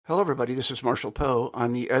Hello, everybody. This is Marshall Poe.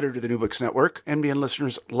 I'm the editor of the New Books Network. NBN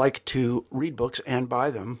listeners like to read books and buy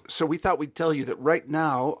them. So we thought we'd tell you that right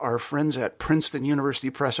now, our friends at Princeton University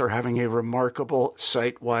Press are having a remarkable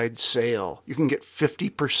site-wide sale. You can get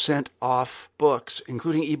 50% off books,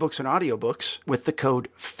 including ebooks and audiobooks, with the code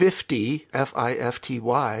 50,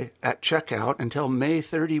 F-I-F-T-Y, at checkout until May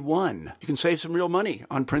 31. You can save some real money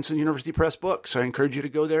on Princeton University Press books. I encourage you to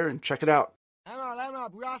go there and check it out. 来嘛，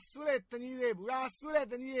不要输嘞，等你嘞，不要输嘞，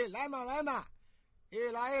等你来嘛，来嘛，哎，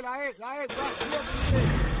来，不要输嘞，等你嘞，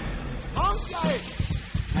好起来。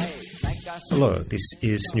Hello, this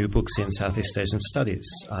is New Books in Southeast Asian Studies.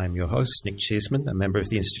 I'm your host, Nick Cheeseman, a member of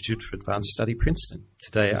the Institute for Advanced Study, Princeton.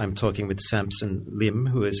 Today I'm talking with Samson Lim,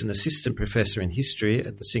 who is an assistant professor in history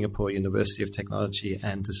at the Singapore University of Technology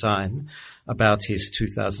and Design, about his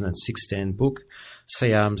 2016 book,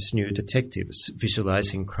 Siam's New Detectives,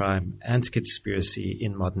 Visualizing Crime and Conspiracy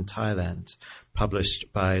in Modern Thailand,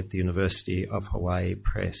 published by the University of Hawaii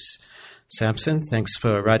Press. Samson, thanks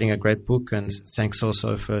for writing a great book, and thanks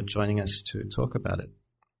also for joining us to talk about it.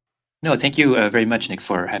 No, thank you very much, Nick,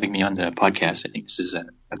 for having me on the podcast. I think this is a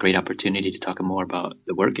great opportunity to talk more about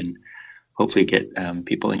the work and hopefully get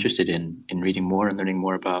people interested in reading more and learning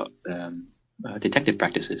more about detective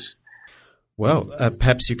practices. Well,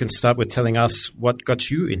 perhaps you can start with telling us what got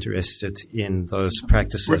you interested in those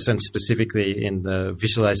practices and specifically in the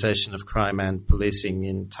visualization of crime and policing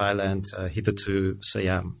in Thailand, hitherto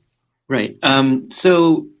Siam. Right.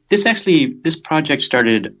 So this project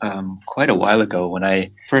started quite a while ago when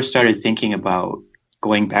I first started thinking about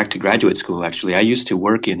going back to graduate school. Actually, I used to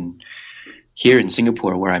work here in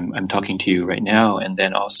Singapore, where I'm talking to you right now, and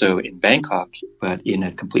then also in Bangkok, but in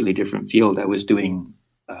a completely different field. I was doing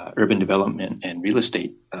urban development and real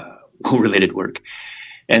estate related work,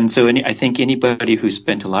 and so I think anybody who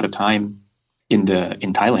spent a lot of time in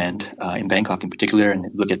Thailand, in Bangkok in particular, and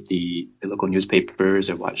look at the local newspapers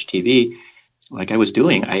or watch TV, like I was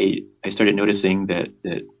doing, I started noticing that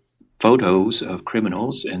photos of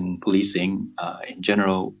criminals and policing in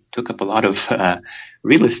general took up a lot of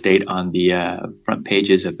real estate on the front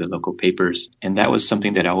pages of the local papers. And that was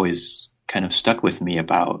something that always kind of stuck with me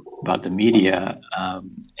about the media,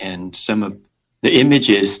 and some of the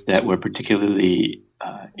images that were particularly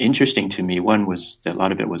interesting to me. One was that a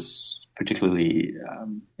lot of it was particularly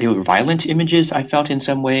they were violent images, I felt, in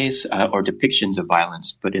some ways, or depictions of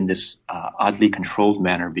violence, but in this oddly controlled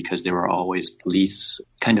manner, because there were always police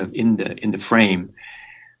kind of in the frame,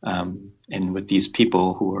 and with these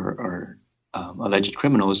people who are alleged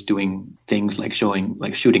criminals doing things like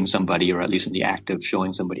shooting somebody, or at least in the act of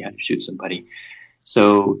showing somebody how to shoot somebody.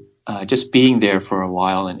 So just being there for a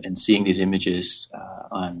while and seeing these images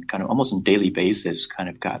on kind of almost on a daily basis kind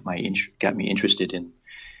of got me interested in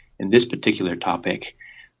this particular topic.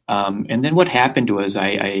 And then what happened was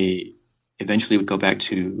I eventually would go back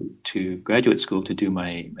to graduate school to do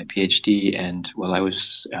my PhD. And while I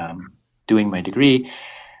was doing my degree,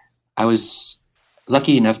 I was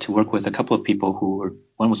lucky enough to work with a couple of people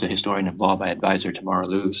one was a historian of law, my advisor, Tamara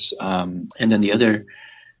Luce. And then the other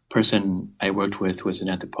person I worked with is an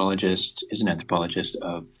anthropologist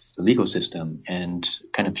of the legal system, and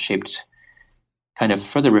kind of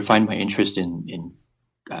further refined my interest in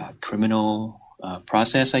criminal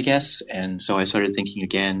process, I guess. And so I started thinking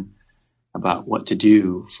again about what to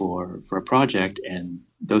do for a project, and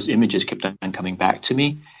those images kept on coming back to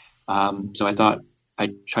me. So I thought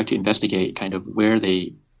I'd try to investigate kind of where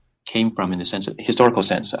they came from in the historical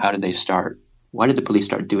sense. How did they start? Why did the police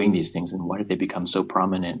start doing these things, and why did they become so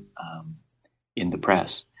prominent in the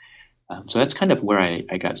press? So that's kind of where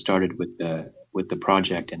I got started with the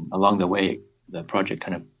project, and along the way, the project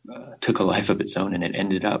kind of took a life of its own, and it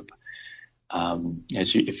ended up,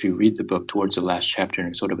 if you read the book towards the last chapter,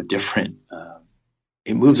 in sort of a different,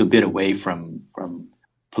 it moves a bit away from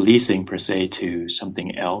policing per se to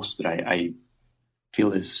something else that I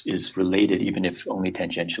feel is related, even if only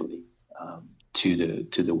tangentially,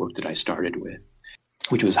 to the work that I started with,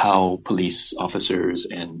 which was how police officers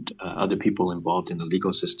and other people involved in the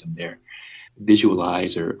legal system there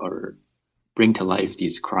visualize or bring to life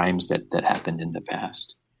these crimes that happened in the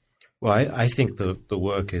past. Well, I think the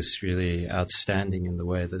work is really outstanding in the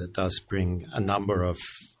way that it does bring a number of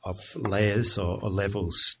layers or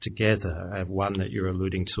levels together. One that you're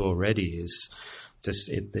alluding to already is just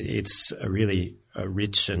it's a really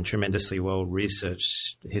rich and tremendously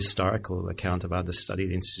well-researched historical account of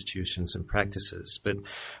understudied institutions and practices. But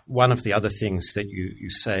one of the other things that you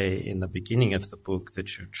say in the beginning of the book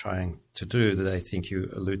that you're trying to do, that I think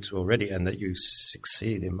you allude to already and that you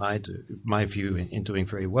succeed, in my view, in doing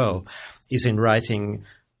very well, is in writing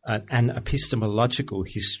an epistemological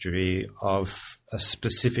history of a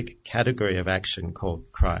specific category of action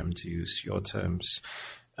called crime, to use your terms.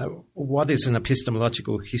 What is an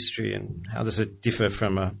epistemological history, and how does it differ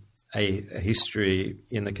from a history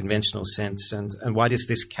in the conventional sense? And why does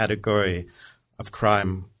this category of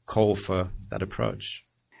crime call for that approach?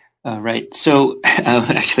 Right. So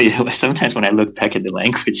actually, sometimes when I look back at the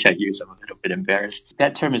language I use, I'm a little bit embarrassed.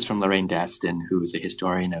 That term is from Lorraine Daston, who is a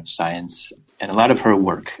historian of science. And a lot of her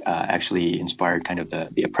work actually inspired kind of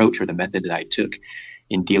the approach or the method that I took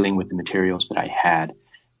in dealing with the materials that I had.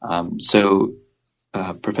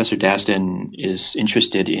 Professor Daston is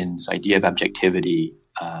interested in this idea of objectivity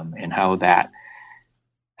and how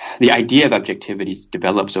the idea of objectivity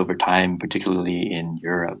develops over time, particularly in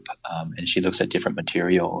Europe, and she looks at different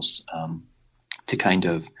materials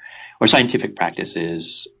or scientific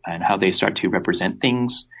practices and how they start to represent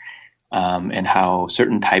things, and how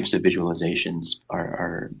certain types of visualizations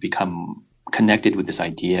are become connected with this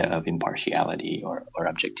idea of impartiality or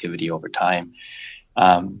objectivity over time.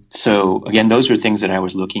 So again, those are things that I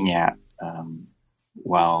was looking at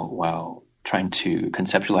while trying to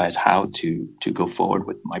conceptualize how to go forward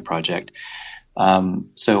with my project.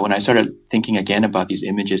 So when I started thinking again about these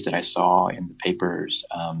images that I saw in the papers,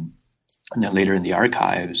 and then later in the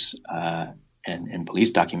archives and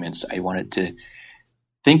police documents, I wanted to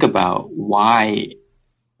think about what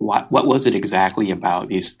was it exactly about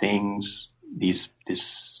these things, these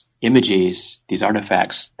images, these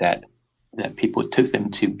artifacts that people took them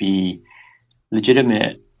to be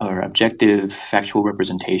legitimate or objective factual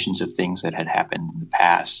representations of things that had happened in the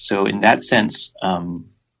past. So in that sense,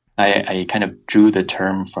 I kind of drew the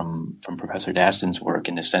term from Professor Daston's work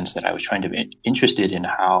in the sense that I was trying to be interested in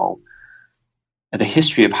how the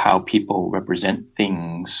history of how people represent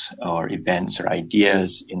things or events or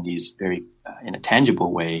ideas in these in a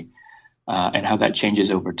tangible way, and how that changes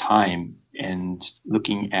over time, and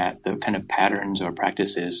looking at the kind of patterns or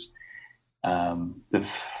practices, the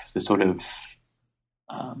sort of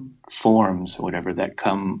forms or whatever that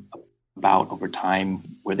come about over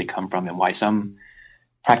time, where they come from, and why some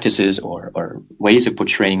practices or ways of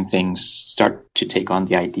portraying things start to take on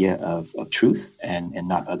the idea of truth and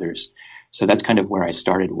not others. So that's kind of where I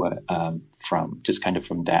started from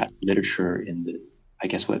that literature in the, I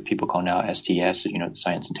guess what people call now STS, the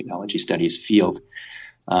Science and Technology Studies field.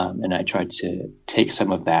 And I tried to take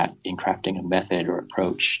some of that in crafting a method or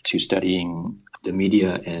approach to studying the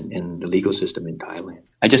media and the legal system in Thailand.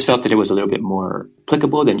 I just felt that it was a little bit more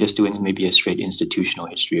applicable than just doing maybe a straight institutional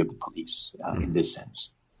history of the police in this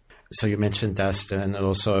sense. So you mentioned Daston and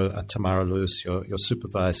also Tamara Luce, your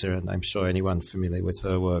supervisor, and I'm sure anyone familiar with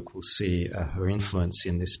her work will see her influence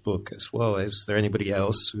in this book as well. Is there anybody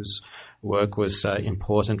else whose work was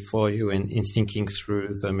important for you in thinking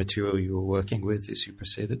through the material you were working with as you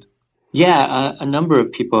proceeded? Yeah, a number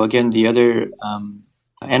of people. Again, the other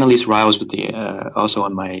Annalise Riles was also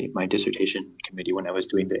on my dissertation committee when I was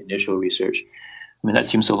doing the initial research. I mean, that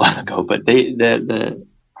seems so long ago, but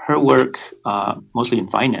her work, mostly in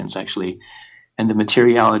finance actually, and the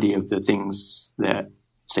materiality of the things that,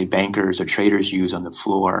 say, bankers or traders use on the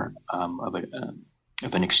floor of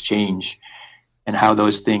an exchange, and how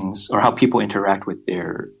those things, or how people interact with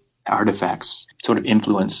their artifacts, sort of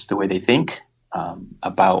influence the way they think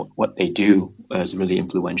about what they do, is really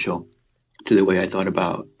influential to the way I thought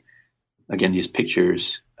about, again, these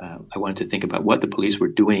pictures. I wanted to think about what the police were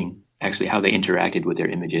doing, actually how they interacted with their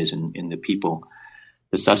images and the people,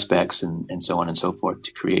 the suspects, and so on and so forth,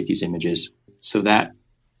 to create these images. So that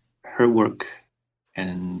her work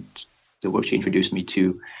and the work she introduced me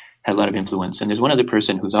to had a lot of influence. And there's one other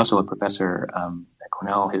person who's also a professor at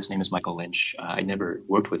Cornell. His name is Michael Lynch. I never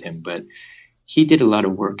worked with him, but he did a lot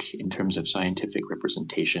of work in terms of scientific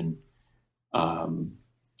representation,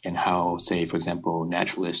 and how, say, for example,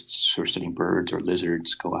 naturalists who are studying birds or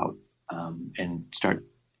lizards go out and start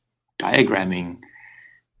diagramming,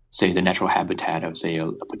 say, the natural habitat of, say,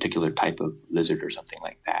 a particular type of lizard or something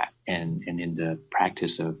like that. And in the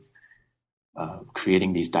practice of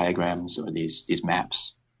creating these diagrams or these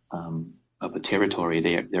maps of a territory,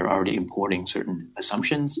 they're already importing certain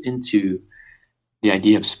assumptions into the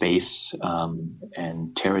idea of space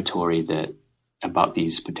and territory that about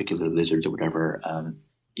these particular lizards or whatever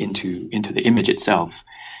into the image itself.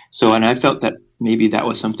 So, and I felt that maybe that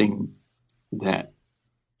was something that,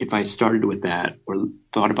 if I started with that or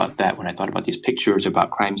thought about that when I thought about these pictures about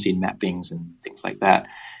crime scene mappings and things like that,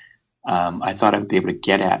 I thought I'd be able to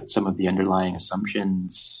get at some of the underlying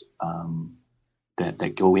assumptions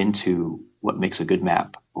that go into what makes a good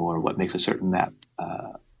map or what makes a certain map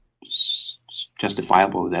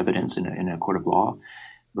justifiable as evidence in a court of law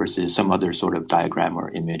versus some other sort of diagram or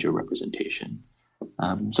image or representation.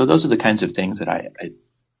 So those are the kinds of things that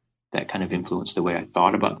that kind of influenced the way I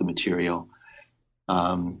thought about the material.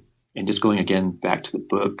 And just going again back to the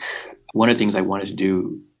book, one of the things I wanted to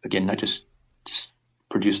do, again, not just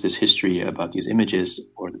produce this history about these images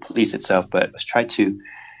or the police itself, but was try to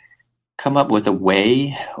come up with a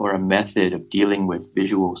way or a method of dealing with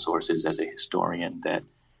visual sources as a historian that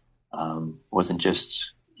wasn't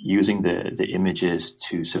just using the images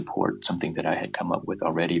to support something that I had come up with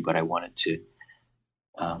already, but I wanted to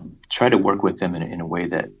try to work with them in a way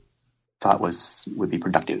that thought would be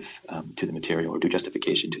productive to the material or do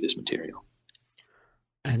justification to this material.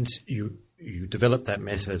 And you developed that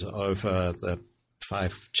method over the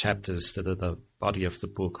 5 chapters that are the body of the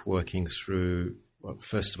book, working through, well,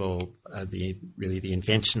 first of all, the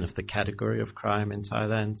invention of the category of crime in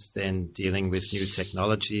Thailand, then dealing with new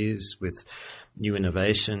technologies, with new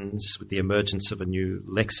innovations, with the emergence of a new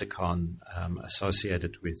lexicon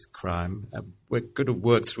associated with crime. We're going to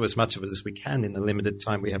work through as much of it as we can in the limited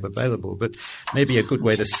time we have available, but maybe a good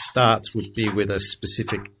way to start would be with a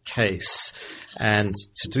specific case. And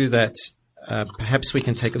to do that, perhaps we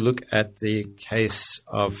can take a look at the case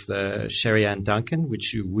of the Sherry Ann Duncan,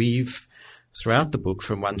 which you weave throughout the book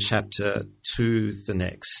from one chapter to the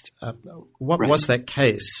next. What was that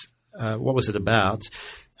case? What was it about?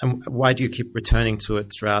 And why do you keep returning to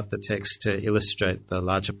it throughout the text to illustrate the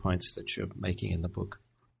larger points that you're making in the book?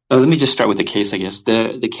 Let me just start with the case, I guess.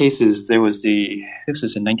 The case is, this was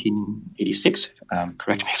in 1986.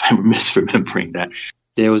 Correct me if I'm misremembering that.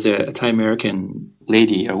 There was a Thai American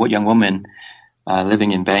lady, or young woman,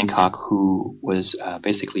 living in Bangkok, who was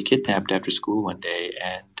basically kidnapped after school one day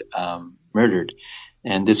and murdered.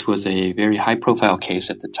 And this was a very high-profile case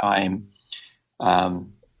at the time.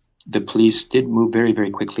 The police did move very,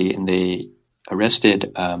 very quickly, and they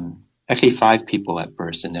arrested actually 5 people at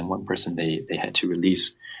first, and then one person they had to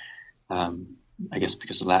release, I guess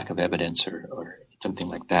because of lack of evidence or something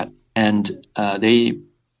like that. And they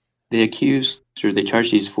accused, or they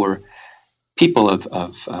charged these 4 people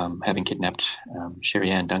of having kidnapped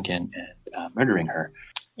Sherry Ann Duncan and murdering her.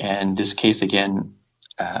 And this case again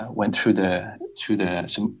went through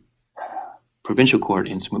some provincial court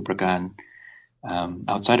in Samut Prakan,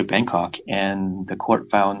 outside of Bangkok, and the court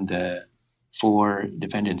found the 4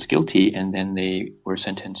 defendants guilty, and then they were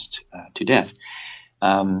sentenced to death.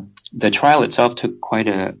 The trial itself took quite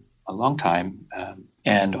a long time,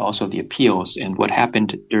 and also the appeals. And what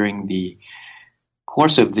happened during the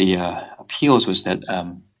course of the appeals was that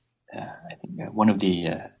I think one of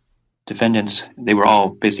the defendants, they were all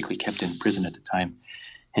basically kept in prison at the time,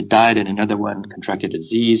 had died, and another one contracted a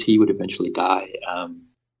disease. He would eventually die.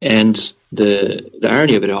 And the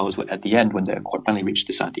irony of it all was at the end, when the court finally reached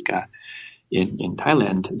the Santika in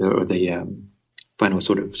Thailand, the final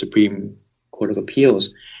sort of Supreme Court of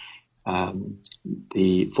Appeals,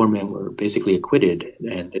 the 4 men were basically acquitted,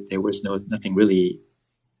 and that there was no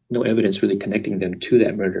evidence really connecting them to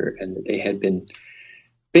that murder, and that they had been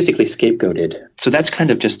basically scapegoated. So that's kind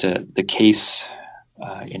of just the case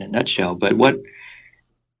in a nutshell. But what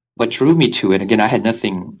drew me to it, again,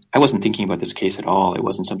 I wasn't thinking about this case at all. It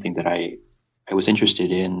wasn't something that I was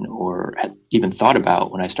interested in or had even thought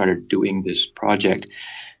about when I started doing this project.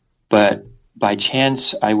 But by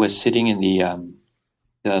chance, I was sitting in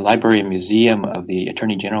the library and museum of the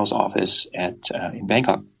Attorney General's office in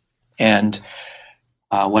Bangkok. And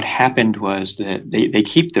what happened was that they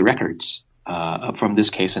keep the records from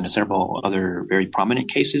this case and several other very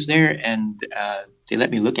prominent cases there, and they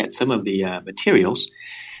let me look at some of the materials.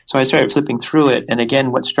 So I started flipping through it, and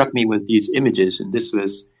again, what struck me was these images, and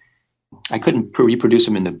I couldn't reproduce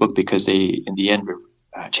them in the book because they, in the end,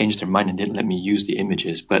 changed their mind and didn't let me use the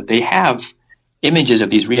images. But they have images of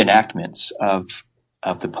these reenactments of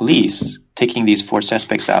the police taking these 4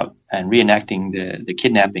 suspects out and reenacting the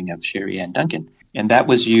kidnapping of Sherry Ann Duncan. And that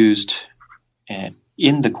was used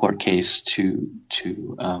in the court case to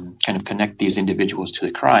kind of connect these individuals to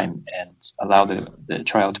the crime and allow the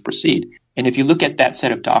trial to proceed. And if you look at that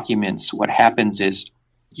set of documents, what happens is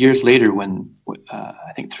years later, when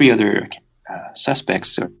I think 3 other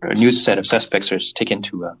suspects, or a new set of suspects, are taken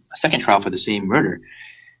to a second trial for the same murder,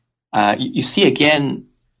 you see again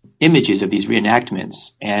images of these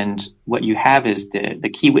reenactments. And what you have is the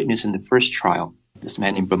key witness in the first trial, this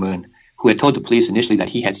man named Bamun, who had told the police initially that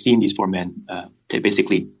he had seen these 4 men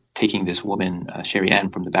basically taking this woman, Sherry Ann,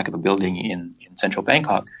 from the back of a building in central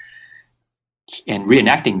Bangkok, and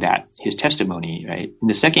reenacting his testimony, right? In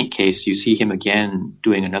the second case, you see him again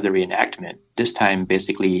doing another reenactment, this time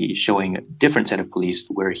basically showing a different set of police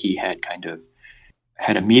where he had kind of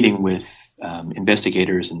had a meeting with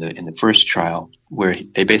investigators in the first trial, where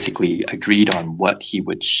they basically agreed on what he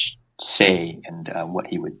would say and what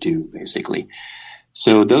he would do, basically.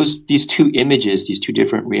 So these two images, these two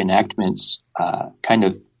different reenactments, kind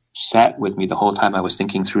of sat with me the whole time I was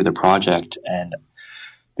thinking through the project. And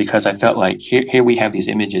because I felt like here we have these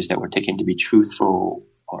images that were taken to be truthful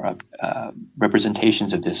or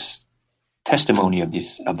representations of this testimony of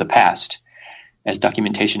the past, as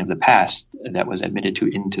documentation of the past that was admitted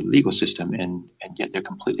into the legal system, and yet they're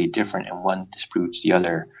completely different, and one disproves the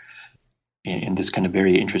other in this kind of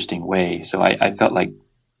very interesting way. So I felt like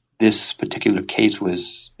this particular case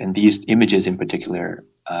was, and these images in particular,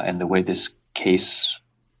 and the way this case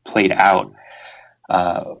played out,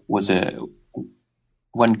 was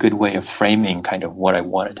one good way of framing kind of what I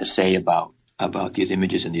wanted to say about these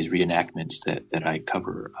images and these reenactments that I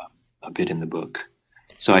cover a bit in the book.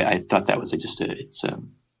 So I thought that was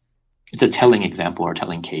it's a telling example or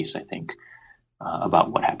telling case, I think,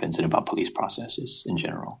 about what happens and about police processes in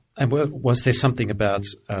general. And was there something about,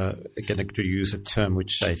 again, to use a term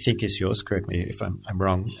which I think is yours, correct me if I'm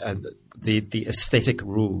wrong, the aesthetic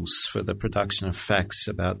rules for the production of facts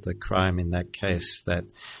about the crime in that case that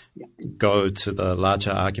go to the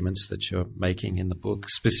larger arguments that you're making in the book,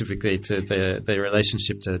 specifically to the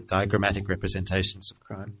relationship to diagrammatic representations of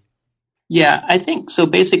crime? Yeah, I think so.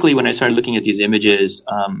 Basically, when I started looking at these images,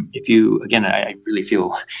 I really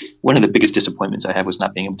feel one of the biggest disappointments I had was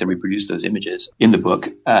not being able to reproduce those images in the book.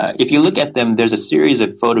 If you look at them, there's a series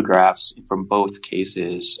of photographs from both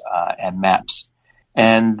cases and maps,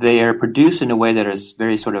 and they are produced in a way that is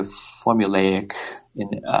very sort of formulaic.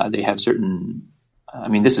 They have certain,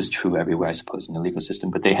 this is true everywhere, I suppose, in the legal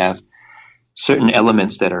system, but they have certain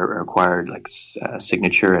elements that are required, like a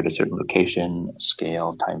signature at a certain location,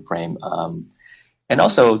 scale, time frame, and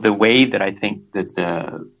also the way that I think that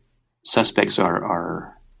the suspects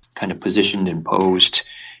are kind of positioned and posed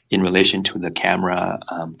in relation to the camera,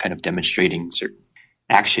 kind of demonstrating certain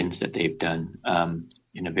actions that they've done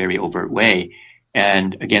in a very overt way.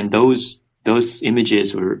 And again, those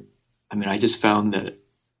images were, I just found that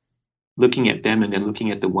looking at them and then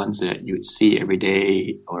looking at the ones that you would see every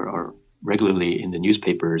day or regularly in the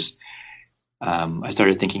newspapers, I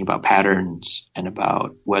started thinking about patterns and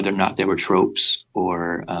about whether or not there were tropes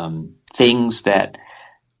or things that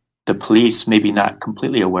the police maybe not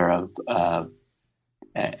completely aware of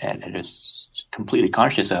and is completely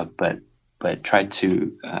conscious of, but try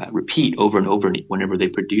to repeat over and over whenever they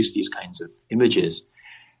produce these kinds of images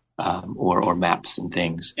or maps and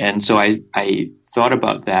things. And so I thought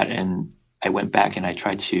about that, and I went back and I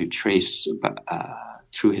tried to trace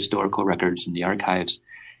through historical records in the archives,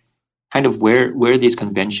 kind of where these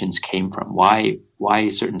conventions came from. Why a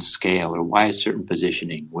certain scale or why a certain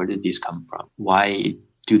positioning? Where did these come from? Why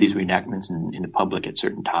do these reenactments in the public at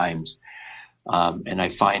certain times? And I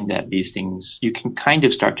find that these things, you can kind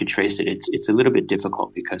of start to trace it. It's a little bit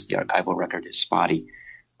difficult because the archival record is spotty.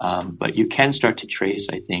 But you can start to trace,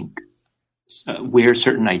 I think, where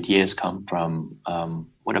certain ideas come from,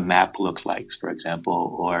 what a map looks like, for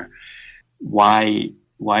example, or why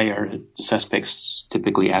are the suspects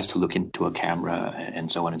typically asked to look into a camera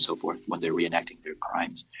and so on and so forth when they're reenacting their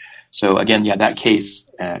crimes. So again, that case,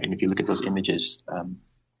 and if you look at those images,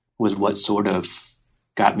 was what sort of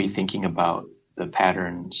got me thinking about the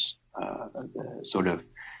patterns, the sort of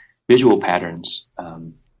visual patterns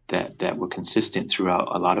that were consistent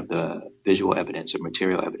throughout a lot of the visual evidence or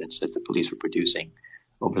material evidence that the police were producing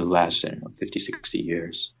over the last 50, 60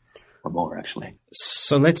 years. Or more, actually.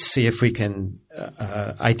 So let's see if we can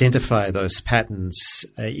identify those patterns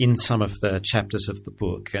in some of the chapters of the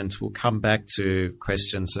book, and we'll come back to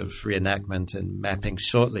questions of reenactment and mapping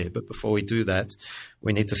shortly. But before we do that,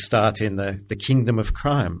 we need to start in the Kingdom of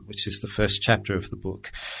Crime, which is the first chapter of the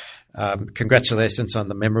book. Congratulations on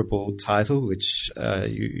the memorable title, which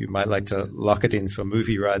you might like to lock it in for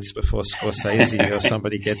movie rights before Scorsese or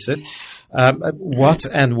somebody gets it. What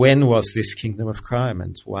and when was this Kingdom of Crime,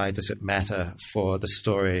 and why does it matter for the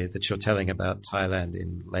story that you're telling about Thailand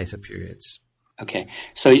in later periods? Okay.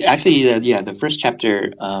 So actually, the first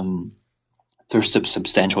chapter, first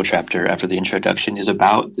substantial chapter after the introduction, is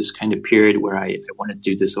about this kind of period where I want to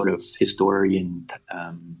do this sort of historian's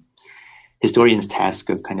task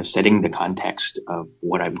of kind of setting the context of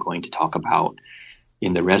what I'm going to talk about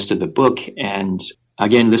in the rest of the book. And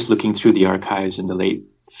again, just looking through the archives in the late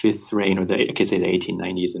fifth reign, or the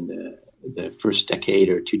 1890s, and the first decade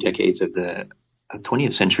or 2 decades of the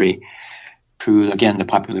 20th century, through, again, the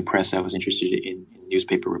popular press, I was interested in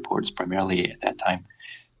newspaper reports primarily at that time.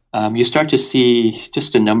 You start to see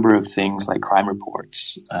just a number of things like crime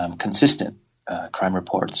reports, consistent crime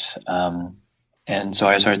reports. And so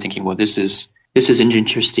I started thinking, well, this is an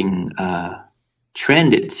interesting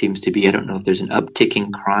trend it seems to be. I don't know if there's an uptick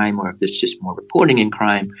in crime or if there's just more reporting in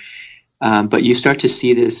crime. But you start to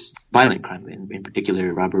see this violent crime, in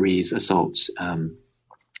particular robberies, assaults,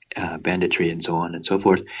 banditry, and so on and so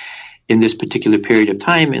forth, in this particular period of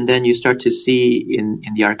time. And then you start to see in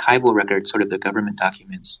the archival records, sort of the government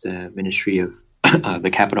documents, the Ministry of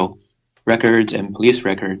the Capital records and police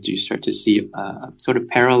records, you start to see a sort of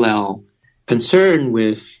parallel concern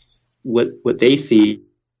with what they see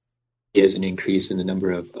as an increase in the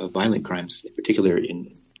number of violent crimes, in particular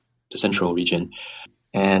in the central region.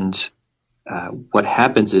 And what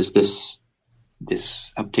happens is this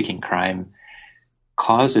uptick in crime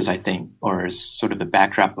causes, I think, or is sort of the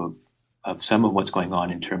backdrop of some of what's going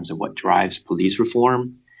on in terms of what drives police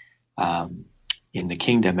reform in the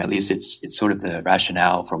kingdom. At least it's sort of the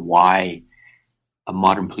rationale for why a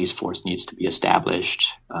modern police force needs to be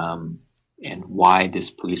established, and why this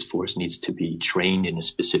police force needs to be trained in a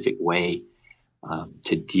specific way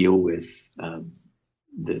to deal with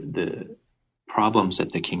the problems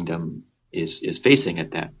that the kingdom is facing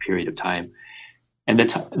at that period of time. And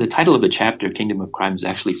the title of the chapter, Kingdom of Crime, is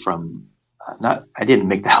actually from I didn't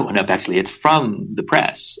make that one up, actually. It's from the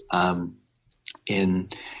press.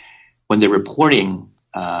 When they're reporting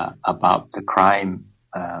about the crime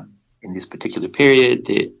in this particular period,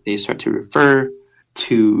 they start to refer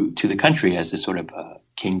to the country as a sort of a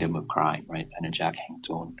kingdom of crime, right? And a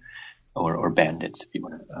zone, or bandits, if you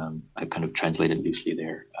want to. I've kind of translated loosely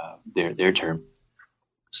their term.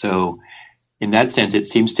 So in that sense, it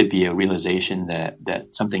seems to be a realization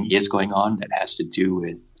that something is going on that has to do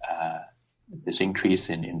with this increase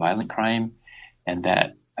in violent crime, and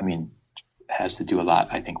that, I mean, has to do a lot,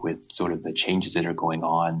 I think, with sort of the changes that are going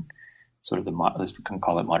on, sort of we can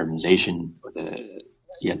call it modernization, or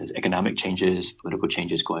there's economic changes, political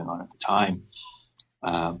changes going on at the time,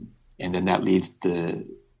 and then that leads the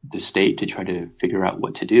state to try to figure out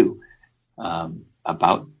what to do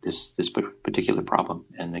about this particular problem.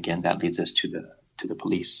 And again, that leads us to the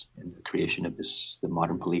police and the creation of the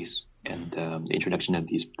modern police, and the introduction of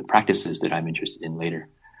the practices that I'm interested in later,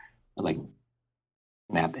 like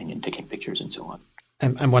mapping and taking pictures and so on.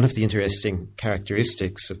 And one of the interesting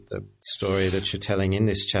characteristics of the story that you're telling in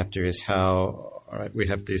this chapter is how, all right, we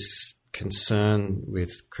have this concern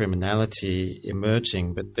with criminality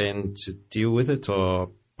emerging, but then to deal with it, or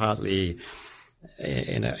partly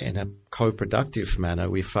in a co-productive manner,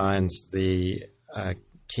 we find the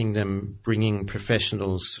kingdom bringing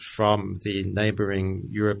professionals from the neighboring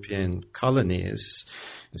European colonies,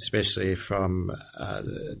 especially from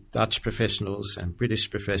Dutch professionals and British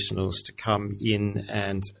professionals, to come in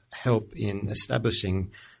and help in establishing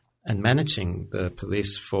and managing the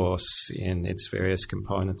police force in its various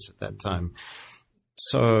components at that time.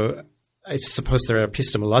 So I suppose there are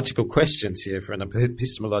epistemological questions here for an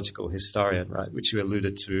epistemological historian, right, which you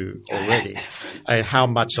alluded to already. How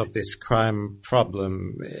much of this crime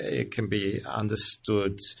problem it can be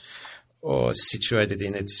understood or situated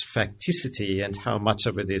in its facticity, and how much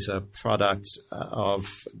of it is a product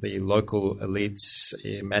of the local elites'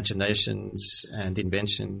 imaginations and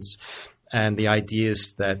inventions, and the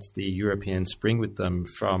ideas that the Europeans bring with them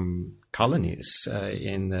from colonies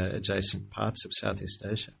in the adjacent parts of Southeast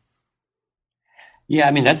Asia. Yeah,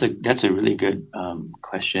 I mean, that's a really good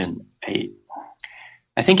question. I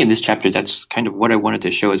think in this chapter, that's kind of what I wanted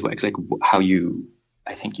to show, is like how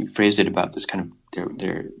I think you phrased it, about this kind of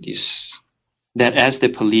that as the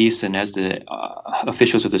police and as the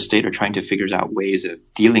officials of the state are trying to figure out ways of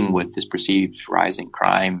dealing with this perceived rising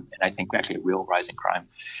crime, and I think actually a real rising crime,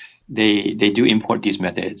 they do import these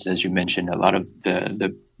methods. As you mentioned, a lot of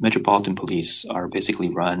the metropolitan police are basically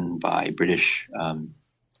run by British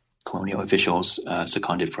colonial officials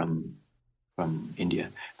seconded from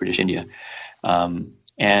India, British India,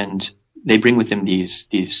 and they bring with them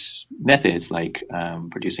these methods like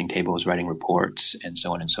producing tables, writing reports, and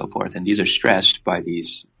so on and so forth. And these are stressed by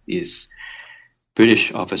these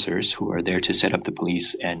British officers who are there to set up the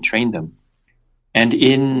police and train them. And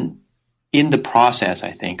in the process,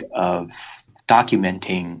 I think, of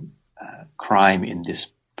documenting crime in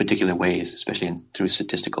this particular ways, especially through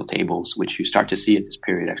statistical tables, which you start to see at this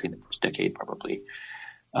period, actually in the first decade probably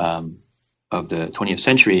of the 20th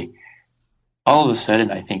century, all of a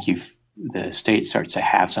sudden I think the state starts to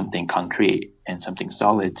have something concrete and something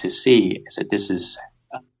solid to see, is that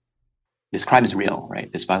this crime is real,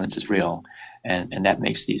 right? This violence is real, and that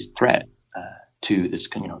makes these threat to this,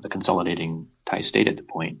 the consolidating Thai state at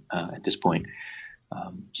this point.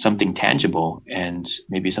 Something tangible, and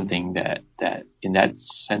maybe something that in that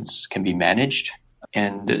sense can be managed.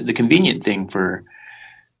 And the convenient thing for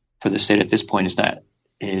the state at this point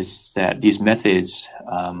is that these methods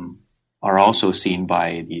are also seen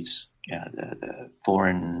by these the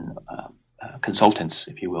foreign consultants,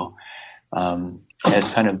 if you will,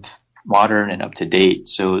 as kind of modern and up to date.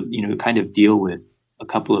 So, kind of deal with a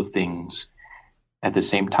couple of things at the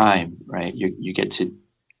same time, right? You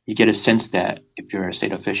get a sense that if you're a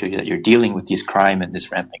state official, that you're dealing with this crime and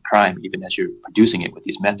this rampant crime, even as you're producing it with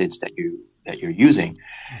these methods that you're using.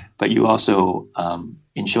 But you also,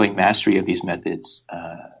 in showing mastery of these methods,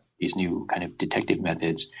 these new kind of detective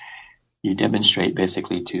methods, you demonstrate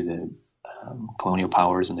basically to the colonial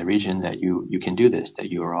powers in the region that you can do this, that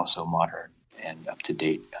you are also modern and up to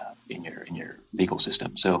date in your legal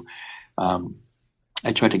system. So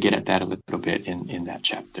I try to get at that a little bit in that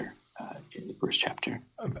chapter, in the first chapter.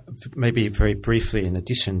 Maybe very briefly, in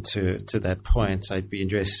addition to that point, I'd be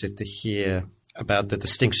interested to hear about the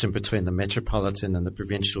distinction between the metropolitan and the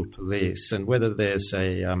provincial police, and whether there's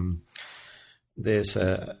a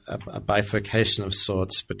bifurcation of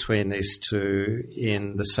sorts between these two,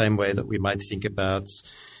 in the same way that we might think about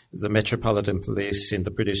the metropolitan police in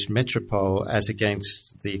the British metropole as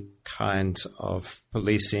against the kind of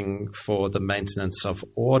policing for the maintenance of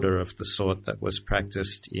order of the sort that was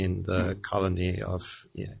practiced in the colony of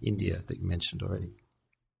India that you mentioned already.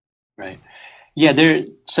 Right. Yeah.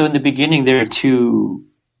 So in the beginning, there are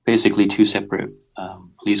basically two separate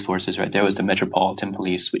police forces, right? There was the Metropolitan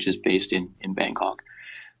Police, which is based in Bangkok.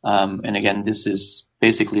 And again, this is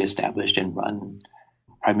basically established and run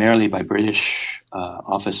primarily by British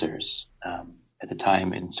officers at the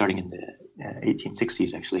time, and starting in the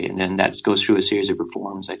 1860s, actually. And then that goes through a series of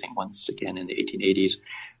reforms, I think once again in the 1880s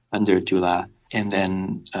under Dula, and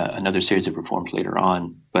then another series of reforms later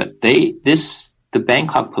on. But the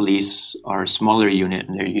Bangkok police are a smaller unit,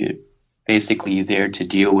 and they're basically there to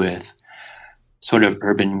deal with sort of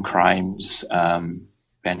urban crimes,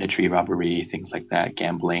 banditry, robbery, things like that,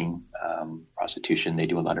 gambling, prostitution. They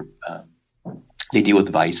do a lot of they deal with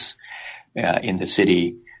vice in the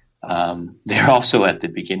city. They're also at the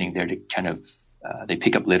beginning there to kind of they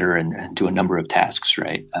pick up litter and do a number of tasks,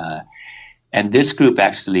 right? And this group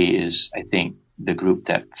actually is, I think, the group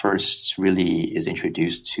that first really is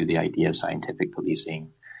introduced to the idea of scientific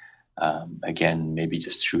policing. Again, maybe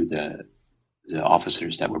just through the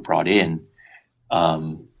officers that were brought in,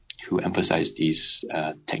 who emphasized these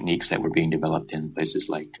techniques that were being developed in places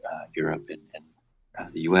like Europe and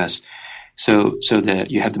the U.S. So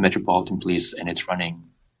you have the Metropolitan Police, and it's running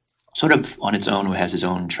sort of on its own. It has its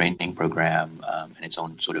own training program and its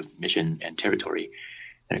own sort of mission and territory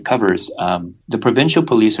that it covers. The provincial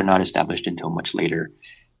police are not established until much later,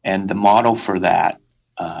 and the model for that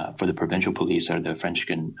for the provincial police are the French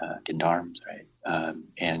gendarmes, right?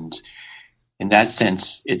 And in that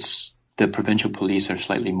sense, the provincial police are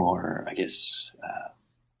slightly more, I guess,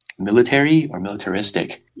 military or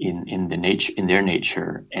militaristic in their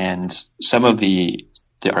nature. And some of the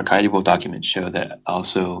archival documents show that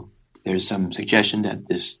also there's some suggestion that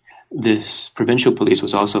this provincial police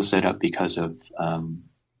was also set up because of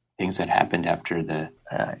things that happened after the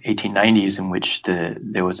 1890s, in which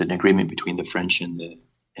there was an agreement between the French and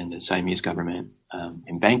the Siamese government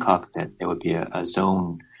in Bangkok that there would be a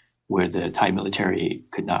zone where the Thai military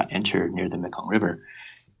could not enter near the Mekong River.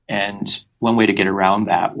 And one way to get around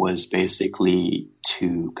that was basically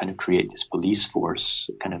to kind of create this police force,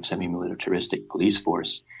 kind of semi-militaristic police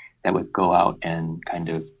force that would go out and kind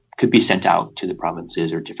of could be sent out to the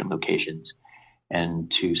provinces or different locations and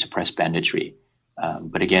to suppress banditry.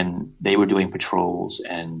 But again, they were doing patrols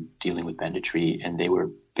and dealing with banditry, and they were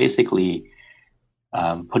basically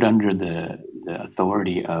put under the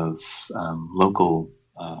authority of local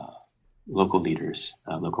leaders,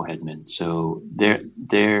 local headmen. So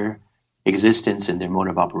their existence and their mode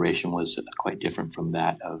of operation was quite different from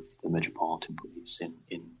that of the Metropolitan Police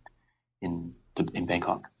in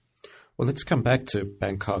Bangkok. Well, let's come back to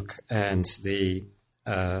Bangkok and the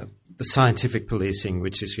scientific policing,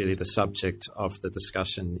 which is really the subject of the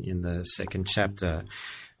discussion in the second chapter.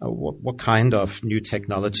 What kind of new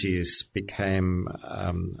technologies became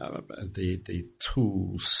the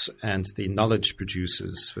tools and the knowledge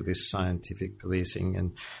producers for this scientific policing,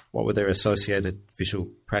 and what were their associated visual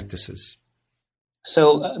practices?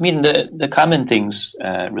 So, I mean, the common things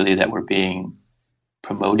really that were being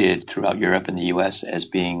promoted throughout Europe and the U.S. as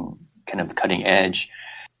being kind of cutting edge,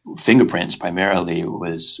 fingerprints primarily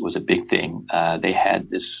was a big thing. They had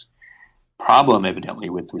this problem evidently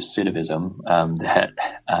with recidivism,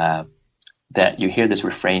 that you hear this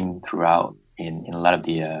refrain throughout in a lot of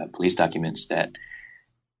the police documents, that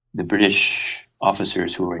the British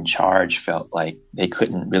officers who were in charge felt like they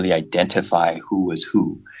couldn't really identify who was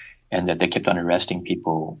who, and that they kept on arresting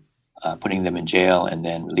people, putting them in jail and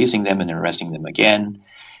then releasing them and then arresting them again.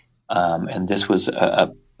 And this was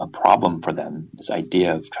a problem for them, this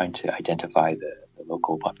idea of trying to identify the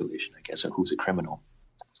local population, I guess, or who's a criminal.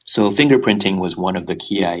 So fingerprinting was one of the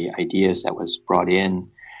key ideas that was brought in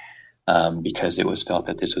because it was felt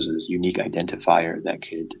that this was this unique identifier that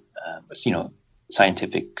could,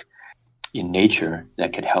 scientific in nature,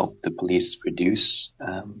 that could help the police reduce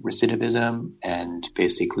recidivism and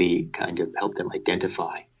basically kind of help them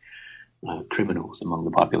identify criminals among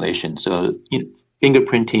the population. So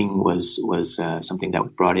fingerprinting was something that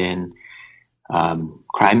was brought in.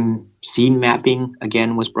 Crime scene mapping,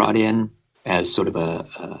 again, was brought in as sort of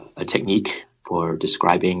a technique for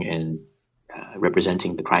describing and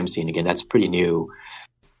representing the crime scene. Again, that's pretty new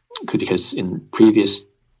because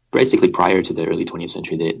basically prior to the early 20th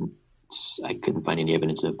century, I couldn't find any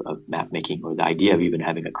evidence of map making or the idea of even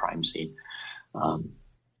having a crime scene.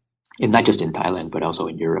 And not just in Thailand, but also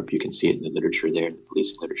in Europe. You can see it in the literature there, in the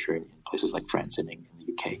policing literature in places like France and in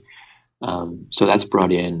the UK. So that's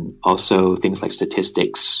brought in also things like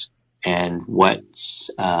statistics and what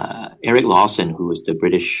Eric Lawson, who was the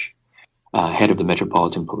British head of the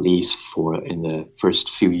Metropolitan Police in the first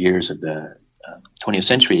few years of the 20th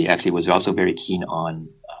century, actually was also very keen on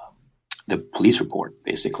the police report,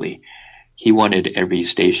 basically. He wanted every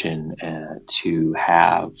station to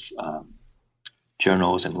have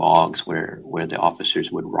journals and logs where the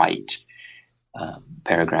officers would write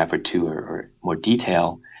paragraph or two or more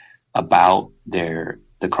detail about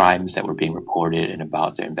the crimes that were being reported and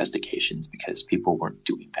about their investigations, because people weren't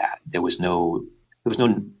doing that. There was no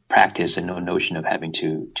practice and no notion of having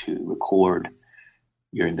to record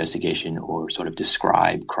your investigation or sort of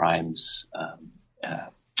describe crimes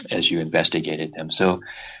as you investigated them. So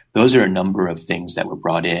those are a number of things that were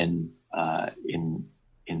brought in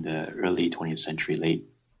the early 20th century, late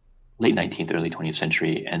 19th, early 20th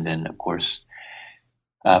century. And then, of course,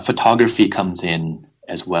 photography comes in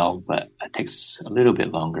as well, but it takes a little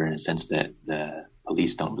bit longer in the sense that the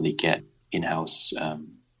police don't really get in-house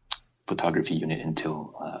photography unit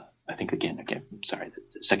until, I think, the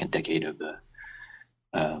second decade of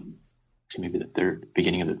maybe the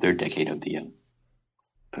beginning of the third decade of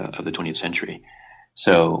the 20th century.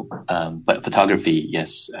 So, but photography,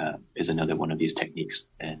 yes, is another one of these techniques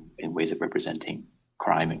and ways of representing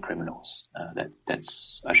crime and criminals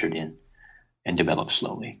that's ushered in and developed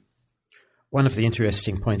slowly. One of the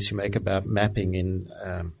interesting points you make about mapping in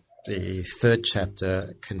the third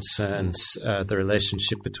chapter concerns the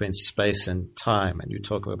relationship between space and time, and you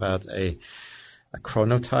talk about a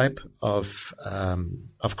chronotype of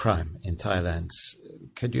crime in Thailand.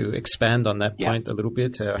 Could you expand on that point a little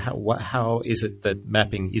bit? How is it that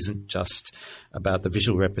mapping isn't just about the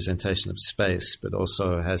visual representation of space, but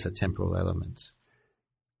also has a temporal element?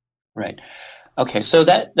 Right. Okay. So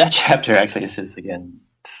that chapter actually is again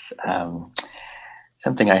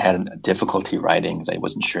something I had difficulty writing, because I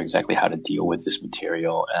wasn't sure exactly how to deal with this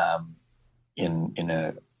material in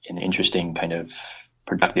interesting kind of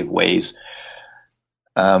productive ways.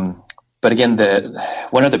 But again,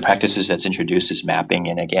 one of the practices that's introduced is mapping.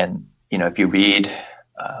 And again, if you read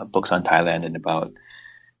books on Thailand and about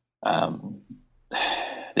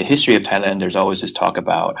the history of Thailand, there's always this talk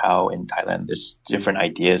about how in Thailand there's different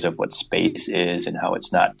ideas of what space is and how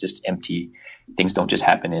it's not just empty. Things don't just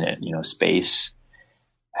happen in it. Space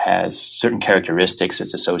has certain characteristics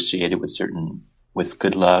that's associated with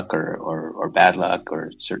good luck or bad luck,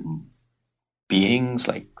 or certain beings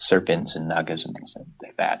like serpents and nagas and things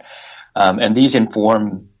like that. And these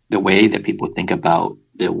inform the way that people think about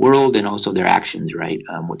the world and also their actions, right?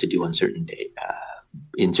 What to do on certain day,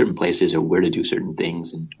 in certain places, or where to do certain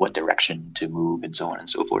things and what direction to move and so on and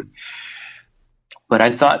so forth. But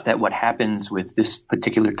I thought that what happens with this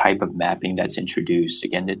particular type of mapping that's introduced,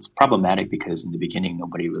 again, it's problematic because in the beginning,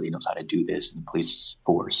 nobody really knows how to do this in the police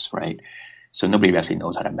force, right? So nobody actually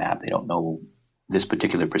knows how to map. They don't know this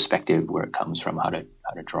particular perspective, where it comes from, how to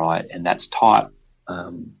draw it. And that's taught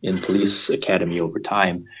in police academy over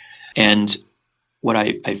time. And what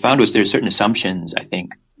I found was there's certain assumptions, I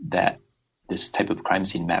think, that this type of crime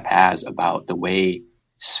scene map has about the way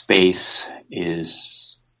space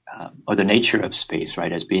is, or the nature of space,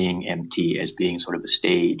 right, as being empty, as being sort of a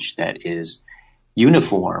stage that is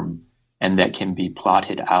uniform and that can be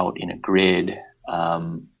plotted out in a grid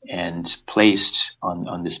and placed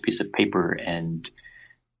on this piece of paper and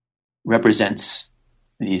represents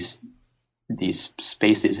these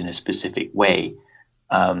spaces in a specific way.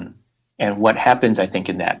 And what happens, I think,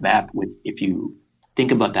 in that map, if you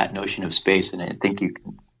think about that notion of space, and I think you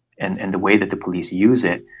can, and the way that the police use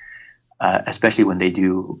it, especially when they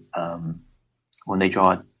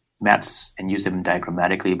draw maps and use them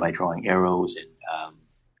diagrammatically by drawing arrows and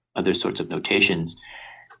other sorts of notations,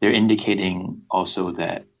 they're indicating also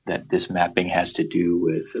that this mapping has to do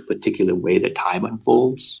with a particular way that time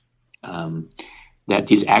unfolds, that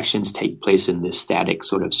these actions take place in this static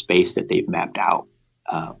sort of space that they've mapped out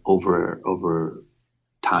over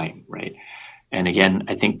time, right? And again,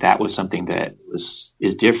 I think that was something that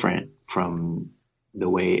is different from the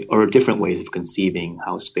way, or different ways of conceiving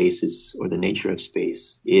how space is, or the nature of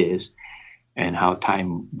space is, and how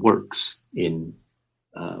time works in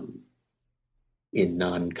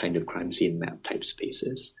non kind of crime scene map type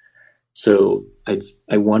spaces. So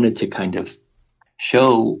I wanted to kind of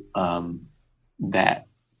show that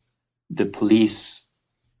the police,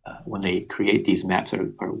 when they create these maps,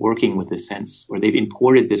 are working with a sense, or they've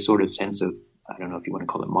imported this sort of sense of, I don't know if you want to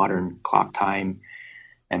call it modern clock time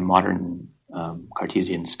and modern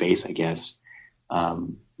Cartesian space, I guess,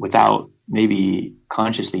 without maybe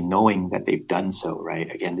consciously knowing that they've done so,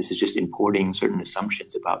 right? Again, this is just importing certain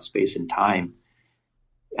assumptions about space and time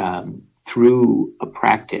through a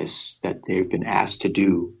practice that they've been asked to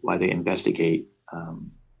do while they investigate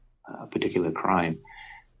a particular crime.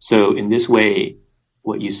 So in this way,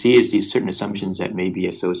 what you see is these certain assumptions that may be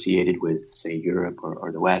associated with, say, Europe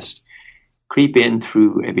or the West, creep in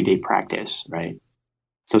through everyday practice, right?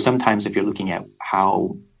 So sometimes if you're looking at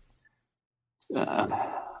how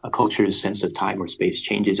a culture's sense of time or space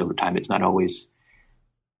changes over time, it's not always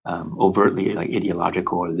overtly like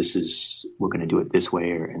ideological, or we're going to do it this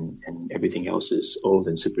way, and everything else is old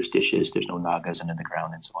and superstitious. There's no nagas under the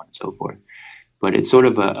ground, and so on and so forth. But it's sort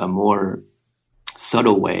of a more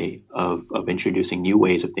subtle way of introducing new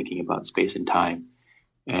ways of thinking about space and time.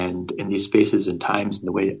 And in these spaces and times,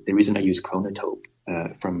 the reason I use chronotope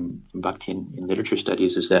from Bakhtin in literature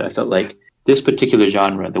studies is that I felt like this particular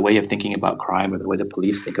genre, the way of thinking about crime, or the way the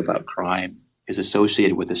police think about crime, is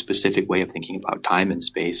associated with a specific way of thinking about time and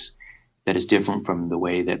space that is different from the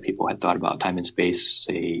way that people had thought about time and space,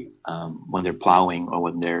 say, when they're plowing or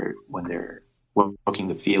when they're working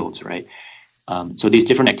the fields, right? So these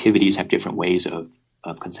different activities have different ways of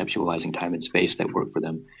conceptualizing time and space that work for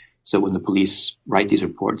them. So when the police write these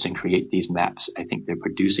reports and create these maps, I think they're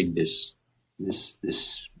producing this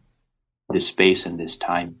space and this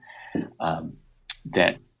time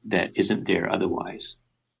that isn't there otherwise.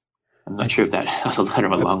 I'm not sure if that was a lot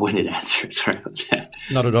of a long-winded answer. Sorry about that.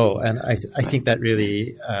 Not at all. And I think that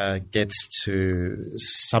really gets to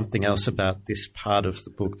something else about this part of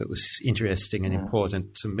the book that was interesting and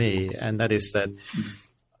important to me, and that is that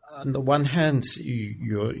on the one hand,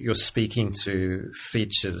 you're speaking to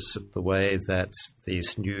features of the way that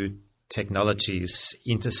these new technologies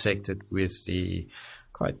intersected with the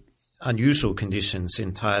quite unusual conditions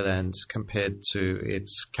in Thailand compared to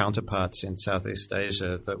its counterparts in Southeast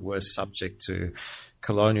Asia that were subject to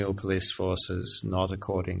colonial police forces, not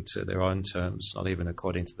according to their own terms, not even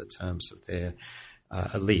according to the terms of their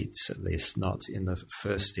elites, at least not in the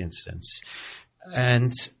first instance.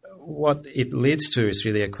 And what it leads to is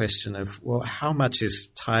really a question of, well, how much is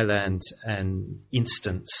Thailand an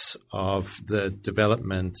instance of the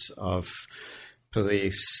development of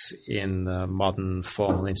police in the modern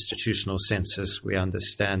formal institutional sense as we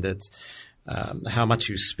understand it? How much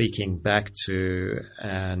are you speaking back to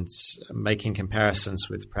and making comparisons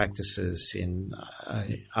with practices in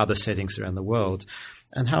other settings around the world?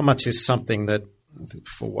 And how much is something that,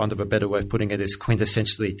 for want of a better way of putting it, is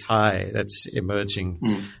quintessentially Thai that's emerging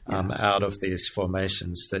out of these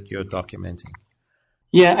formations that you're documenting?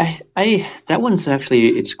 Yeah, I that one's actually,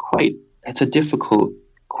 it's a difficult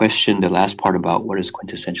question, the last part about what is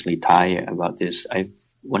quintessentially Thai about this.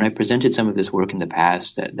 When I presented some of this work in the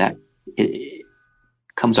past, that it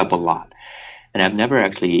comes up a lot, and I've never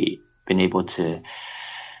actually been able to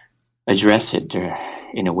address it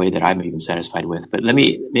in a way that I'm even satisfied with. But let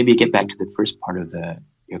me maybe get back to the first part of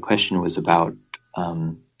your question, was about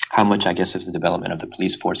how much, I guess, is the development of the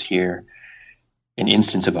police force here an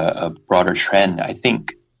instance of a broader trend. I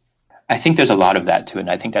think there's a lot of that to it, and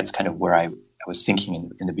I think that's kind of where I was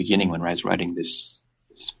thinking in the beginning when I was writing this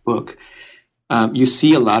book. You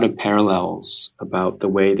see a lot of parallels about the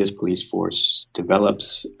way this police force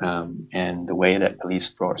develops and the way that police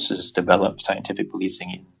forces develop scientific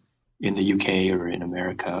policing in the UK or in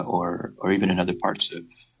America or even in other parts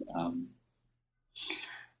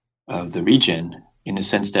of the region, in the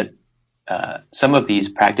sense that some of these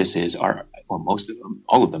practices are, well, most of them,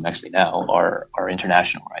 all of them actually now, are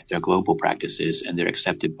international, right? They're global practices, and they're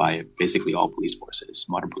accepted by basically all police forces,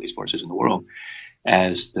 modern police forces in the world,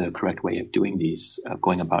 as the correct way of doing these,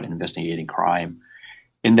 going about investigating crime.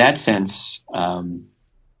 In that sense, at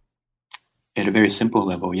a very simple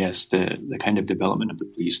level, yes, the kind of development of the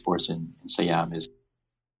police force in Siam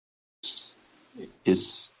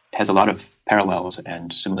is has a lot of parallels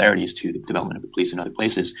and similarities to the development of the police in other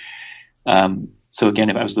places. So again,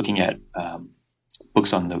 if I was looking at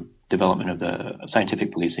books on the development of the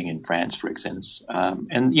scientific policing in France, for instance,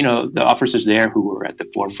 and the officers there who were at the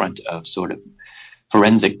forefront of sort of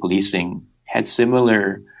forensic policing had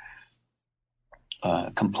similar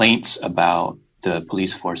complaints about the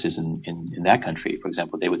police forces in that country. For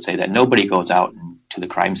example, they would say that nobody goes out to the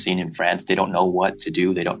crime scene in France. They don't know what to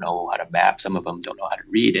do. They don't know how to map. Some of them don't know how to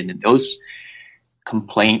read. And those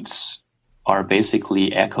complaints are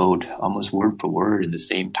basically echoed almost word for word in the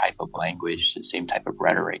same type of language, the same type of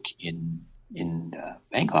rhetoric in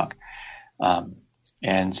Bangkok.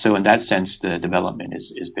 And so in that sense, the development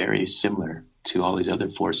is very similar to all these other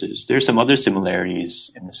forces. There's some other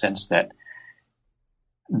similarities in the sense that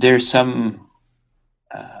there's some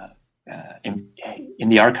in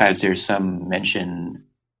the archives, there's some mention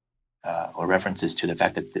or references to the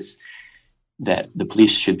fact that the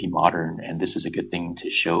police should be modern, and this is a good thing to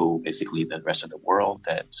show basically the rest of the world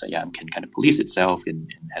that Siam can kind of police itself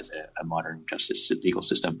and has a modern justice legal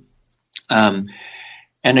system. And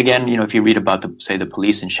again, if you read about the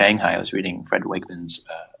police in Shanghai, I was reading Fred Wakeman's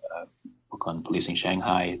book on policing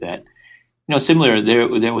Shanghai, that similar.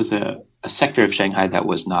 There was a sector of Shanghai that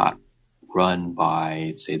was not run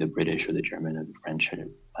by, say, the British or the German or the French or the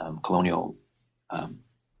colonial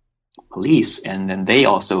police, and then they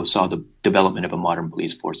also saw the development of a modern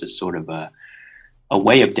police force as sort of a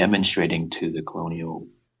way of demonstrating to the colonial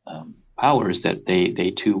powers that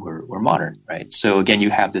they too were modern, right? So again, you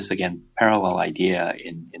have this parallel idea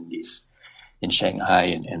in Shanghai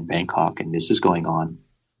and Bangkok, and this is going on.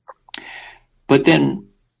 But then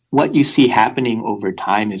what you see happening over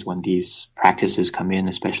time is when these practices come in,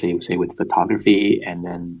 especially say with photography, and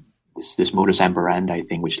then this modus operandi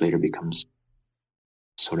thing, which later becomes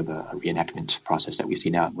sort of a reenactment process that we see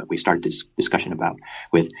now, what we started this discussion about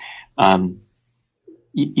with. I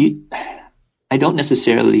don't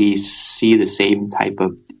necessarily see the same type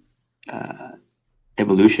of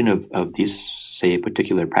evolution of these, say,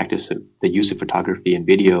 particular practice of the use of photography and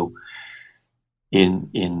video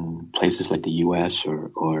in places like the U.S.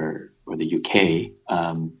 or the UK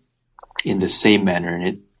in the same manner.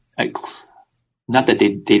 And not that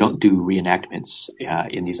they don't do reenactments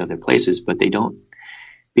in these other places, but they don't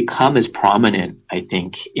become as prominent, I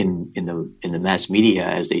think, in the mass media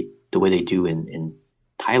as the way they do in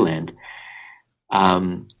Thailand.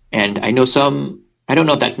 And I know I don't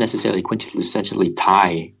know if that's necessarily quintessentially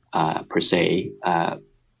Thai per se,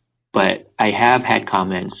 but I have had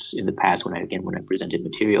comments in the past when I presented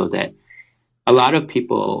material that a lot of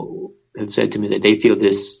people have said to me that they feel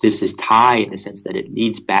this is Thai in the sense that it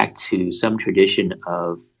leads back to some tradition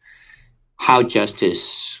of how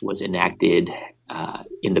justice was enacted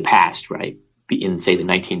in the past, right? In, say, the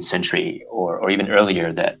 19th century or even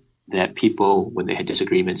earlier, that people, when they had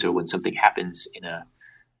disagreements or when something happens in a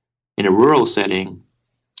rural setting,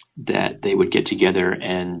 that they would get together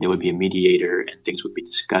and there would be a mediator and things would be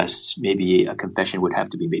discussed. Maybe a confession would have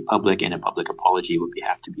to be made public and a public apology would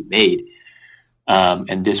have to be made.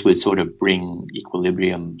 And this would sort of bring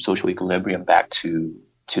social equilibrium back to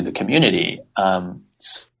the community.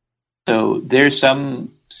 So there's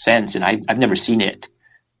some sense, and I've never seen it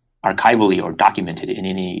archivally or documented in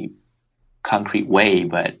any concrete way,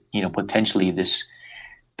 but potentially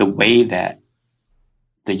the way that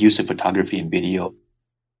the use of photography and video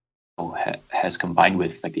has combined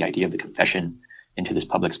with the idea of the confession into this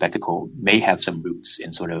public spectacle may have some roots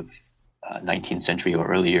in sort of 19th century or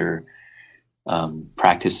earlier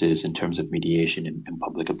practices in terms of mediation and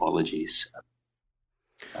public apologies.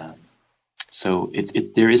 So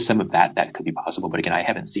there is some of that could be possible, but again, I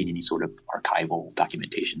haven't seen any sort of archival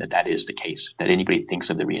documentation that is the case, that anybody thinks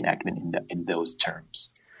of the reenactment in those terms.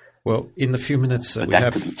 Well, in the few minutes that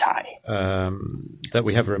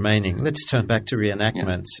we have remaining, let's turn back to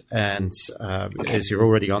reenactment. Yeah. And as you're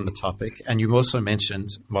already on the topic, and you also mentioned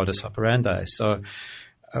modus operandi. So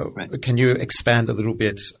right. Can you expand a little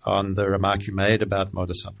bit on the remark you made about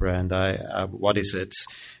modus operandi? What is it?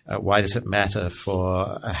 Why does it matter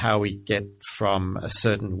for how we get from a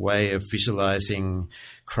certain way of visualizing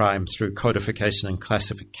crime through codification and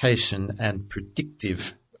classification and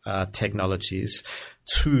predictive technologies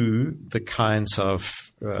to the kinds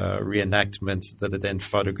of reenactments that are then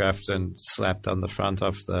photographed and slapped on the front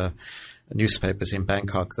of the newspapers in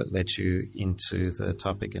Bangkok that led you into the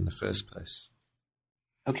topic in the first place?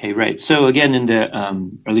 Okay, right. So again, in the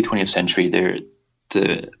early 20th century,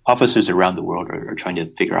 the officers around the world are trying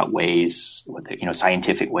to figure out ways,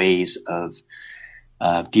 scientific ways of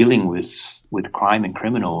dealing with crime and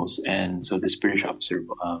criminals. And so this British officer,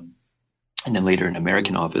 and then later an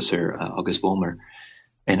American officer, August Vollmer,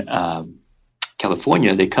 in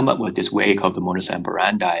California, they come up with this way called the modus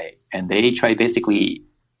operandi, and they try to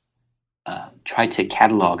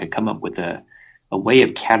catalog and come up with a way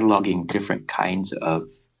of cataloging different kinds of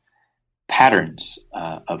patterns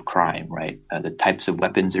of crime, right? The types of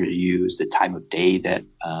weapons that are used, the time of day that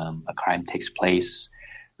a crime takes place,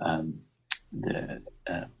 the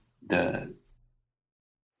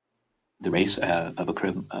race of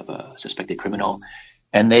a suspected criminal,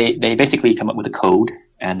 and they basically come up with a code,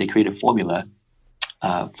 and they create a formula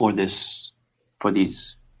for these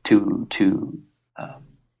to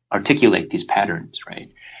articulate these patterns,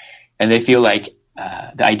 right? And they feel like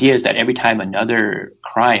the idea is that every time another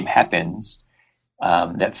crime happens,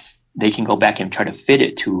 that they can go back and try to fit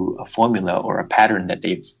it to a formula or a pattern that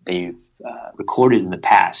they've recorded in the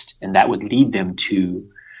past, and that would lead them to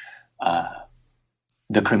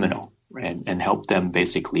the criminal, right? And help them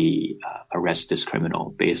basically arrest this criminal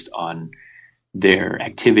based on their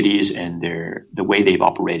activities and the way they've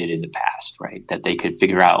operated in the past, right? That they could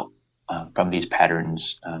figure out from these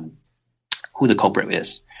patterns who the culprit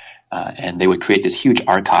is. And they would create this huge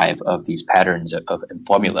archive of these patterns of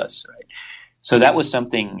formulas, right? So that was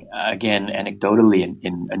something, again, anecdotally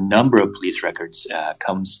in a number of police records,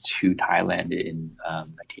 comes to Thailand in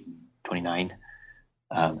 1929. If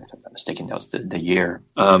I'm not mistaken, that was the year.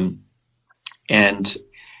 And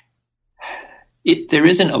there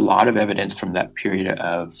isn't a lot of evidence from that period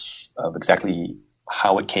of exactly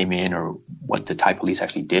how it came in or what the Thai police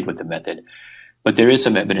actually did with the method. But there is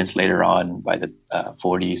some evidence later on by the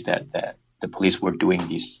 40s that the police were doing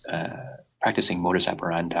these, practicing modus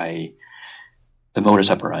operandi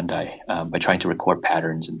by trying to record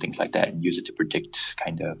patterns and things like that and use it to predict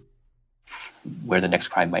kind of where the next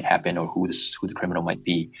crime might happen or who the criminal might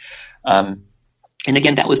be. And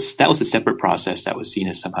again, that was a separate process that was seen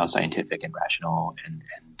as somehow scientific and rational and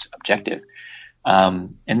objective.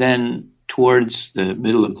 And then towards the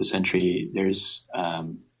middle of the century, there's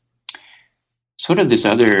sort of this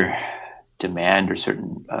other demand or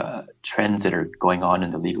certain trends that are going on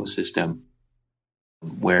in the legal system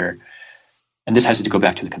where, and this has to go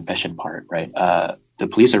back to the confession part, right? The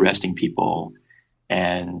police are arresting people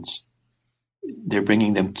and they're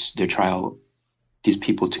bringing them to their trial, these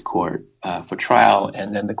people to court for trial,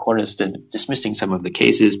 and then the court is dismissing some of the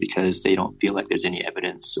cases because they don't feel like there's any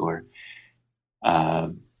evidence or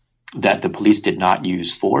that the police did not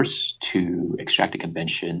use force to extract a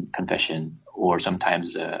confession, or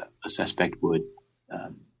sometimes a suspect would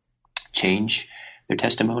change their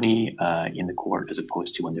testimony in the court as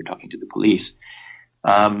opposed to when they're talking to the police.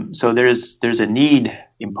 So there's a need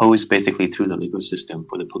imposed basically through the legal system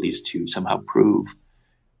for the police to somehow prove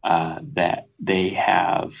that they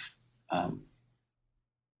have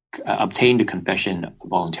obtained a confession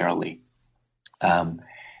voluntarily.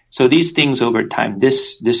 So these things over time,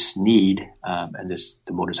 this need and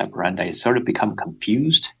the modus operandi has sort of become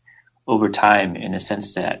confused over time in a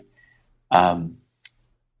sense that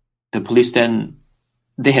the police then,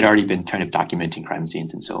 they had already been kind of documenting crime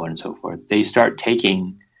scenes and so on and so forth. They start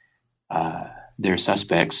taking their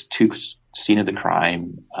suspects to scene of the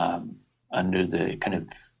crime under the kind of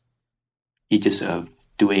aegis of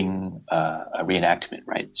doing a reenactment,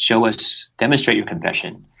 right? Demonstrate your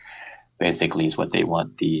confession, basically, is what they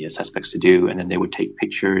want the suspects to do. And then they would take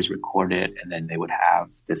pictures, record it, and then they would have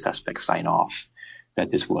the suspect sign off that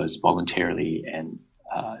this was voluntarily and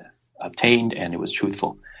obtained and it was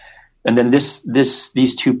truthful. And then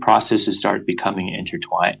these two processes start becoming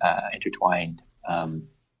intertwined,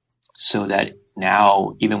 so that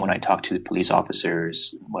now, even when I talk to the police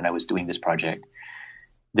officers, when I was doing this project,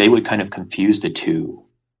 they would kind of confuse the two,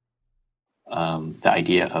 the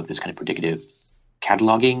idea of this kind of predicative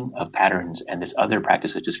cataloging of patterns and this other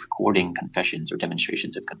practice of just recording confessions or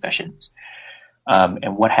demonstrations of confessions.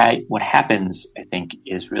 And what happens, I think,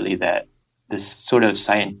 is really that this sort of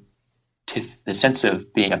the sense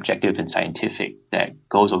of being objective and scientific that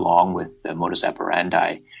goes along with the modus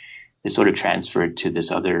operandi is sort of transferred to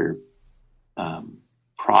this other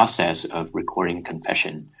process of recording a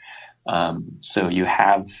confession. So you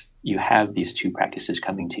have these two practices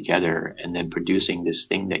coming together and then producing this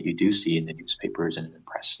thing that you do see in the newspapers and in the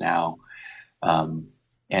press now.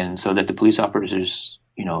 And so that the police officers,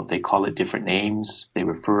 they call it different names. They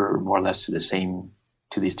refer more or less to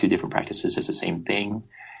these two different practices as the same thing.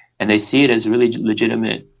 And they see it as really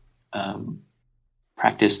legitimate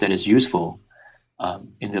practice that is useful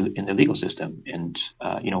in the legal system. And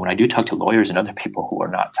when I do talk to lawyers and other people who are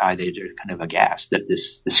not Thai, they're kind of aghast that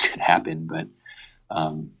this could happen. But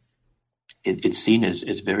it's seen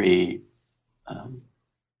as very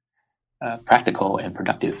practical and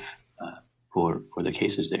productive for the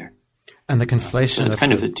cases there. And the conflation so it's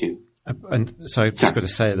kind of the two. And so I've just got to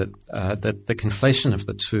say that that the conflation of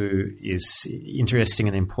the two is interesting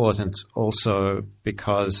and important also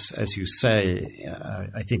because, as you say,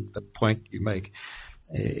 I think the point you make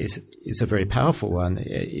is a very powerful one,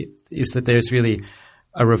 is that there's really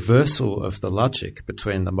a reversal of the logic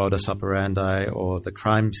between the modus operandi or the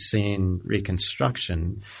crime scene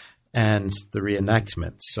reconstruction and the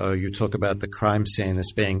reenactment. So you talk about the crime scene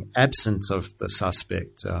as being absent of the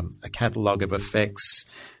suspect, a catalogue of effects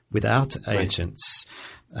without agents,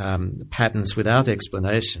 patterns without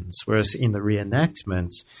explanations, whereas in the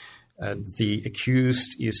reenactment, the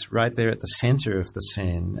accused is right there at the center of the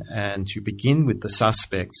scene, and you begin with the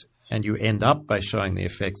suspect and you end up by showing the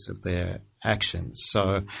effects of their actions.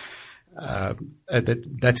 So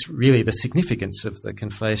that's really the significance of the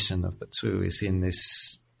conflation of the two, is in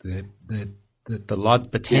this the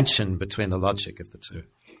tension between the logic of the two.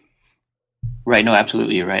 Right. No,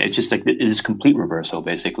 absolutely. You're right. It's just like it is complete reversal.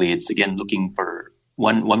 Basically, it's again looking for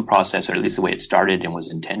one process, or at least the way it started and was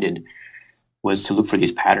intended, was to look for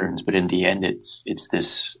these patterns. But in the end, it's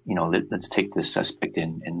this, let's take this suspect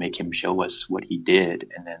and make him show us what he did.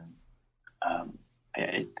 And then,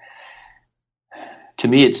 to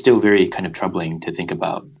me, it's still very kind of troubling to think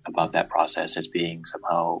about that process as being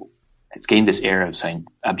somehow, it's gained this air of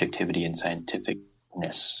objectivity and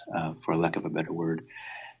scientificness, for lack of a better word.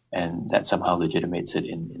 And that somehow legitimates it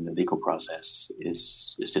in the legal process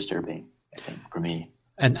is disturbing, I think, for me.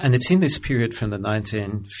 And it's in this period from the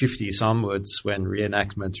 1950s onwards when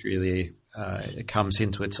reenactment really comes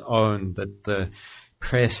into its own that the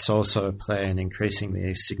press also play an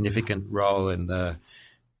increasingly significant role in the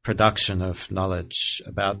production of knowledge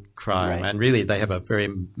about crime. Right. And really they have a very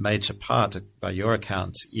major part, by your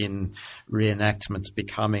account, in reenactment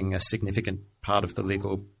becoming a significant part of the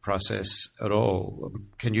legal process at all.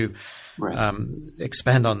 Can you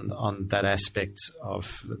expand on that aspect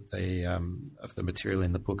of the material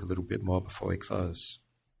in the book a little bit more before we close?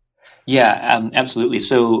 Yeah, absolutely.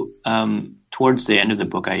 So towards the end of the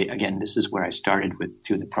book, this is where I started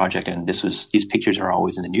through the project, and these pictures are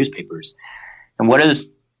always in the newspapers. And what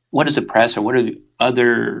does the press, or what are the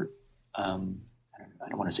other I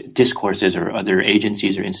don't want to say discourses, or other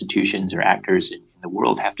agencies or institutions or actors in the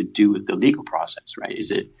world have to do with the legal process, right?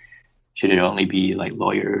 Should it only be like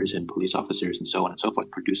lawyers and police officers and so on and so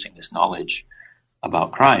forth producing this knowledge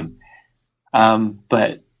about crime?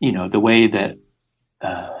 But the way that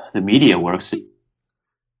the media works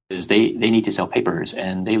is they need to sell papers,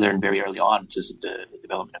 and they learn very early on, just the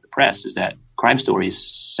development of the press, is that crime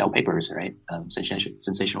stories sell papers, right?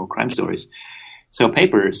 Sensational crime stories sell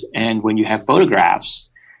papers, and when you have photographs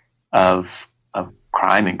of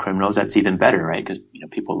crime and criminals, that's even better, right? Because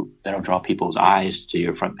that'll draw people's eyes to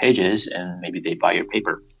your front pages, and maybe they buy your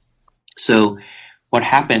paper. So what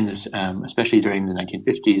happens, especially during the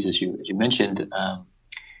 1950s, as you mentioned,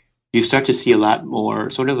 you start to see a lot more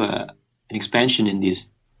sort of an expansion in these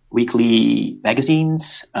weekly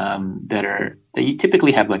magazines that you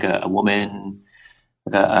typically have like a woman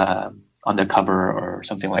on the cover or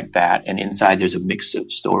something like that, and inside there's a mix of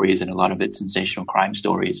stories, and a lot of it sensational crime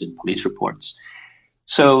stories and police reports.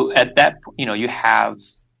 So at that, you have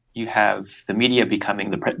the media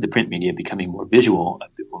becoming the print media becoming more visual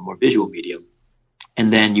media,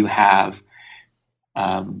 and then you have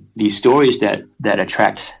these stories that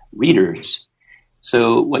attract readers.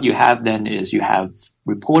 So what you have then is you have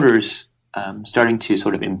reporters starting to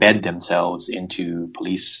sort of embed themselves into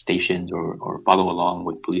police stations or follow along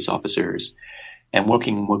with police officers and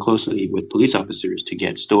working more closely with police officers to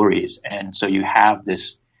get stories. And so you have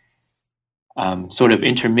this sort of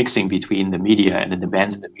intermixing between the media and the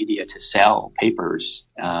demands of the media to sell papers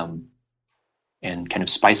and kind of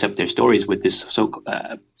spice up their stories with this,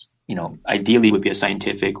 ideally would be a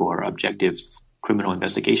scientific or objective criminal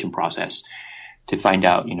investigation process to find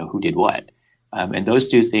out, who did what. And those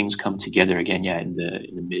two things come together again, in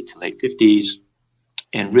the mid to late 50s.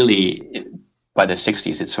 And really, by the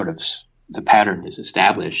 60s, it's sort of the pattern is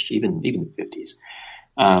established, even the 50s,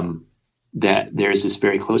 that there's this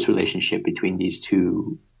very close relationship between these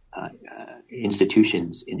two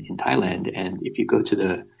institutions in Thailand. And if you go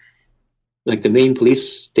to the main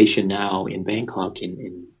police station now in Bangkok,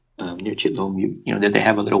 in near Chitlom, that they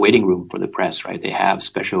have a little waiting room for the press, right? They have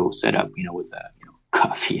special setup, with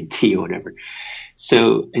coffee and tea or whatever.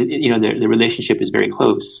 So, the relationship is very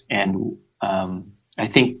close. And I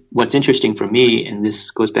think what's interesting for me, and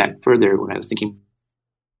this goes back further when I was thinking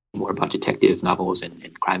more about detective novels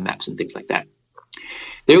and crime maps and things like that,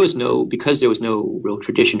 because there was no real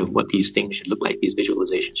tradition of what these things should look like, these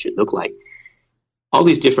visualizations should look like, all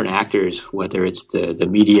these different actors, whether it's the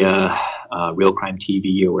media, real crime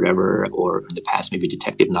TV or whatever, or in the past maybe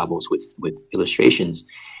detective novels with illustrations,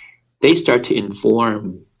 they start to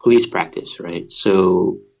inform police practice, right?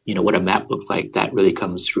 So, what a map looked like, that really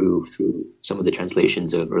comes through some of the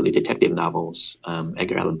translations of early detective novels,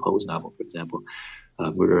 Edgar Allan Poe's novel, for example,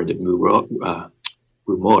 Murder in the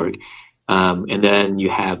Rue Morgue. And then you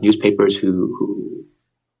have newspapers who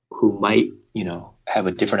might, have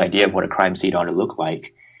a different idea of what a crime scene ought to look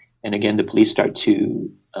like. And again, the police start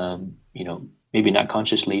to, maybe not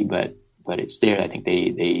consciously, but it's there. I think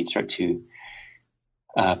they start to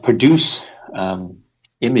produce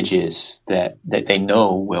images that they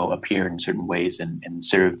know will appear in certain ways and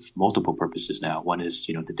serve multiple purposes now. One is,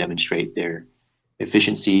 to demonstrate their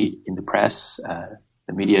efficiency in the press.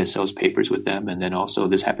 The media sells papers with them. And then also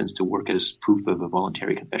this happens to work as proof of a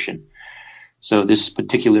voluntary confession. So this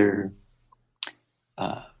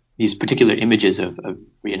these particular images of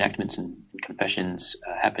reenactments and confessions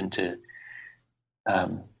happen to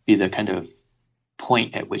be the kind of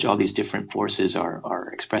point at which all these different forces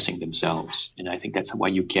are expressing themselves. And I think that's why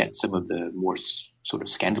you get some of the more sort of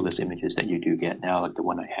scandalous images that you do get now, like the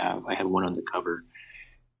one I have. I have one on the cover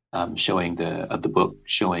showing the book,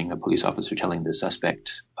 showing a police officer telling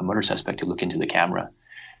a murder suspect, to look into the camera,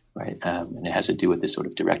 right? And it has to do with this sort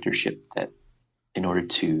of directorship that, in order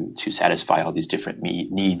to satisfy all these different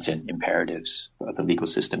needs and imperatives of the legal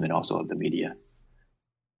system and also of the media.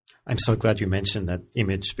 I'm so glad you mentioned that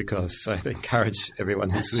image, because I encourage everyone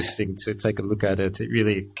who's listening to take a look at it. It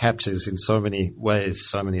really captures in so many ways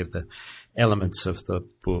so many of the elements of the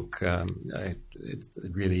book. It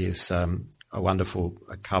really is a wonderful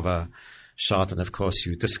cover shot, and of course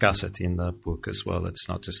you discuss it in the book as well. It's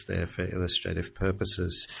not just there for illustrative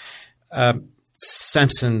purposes.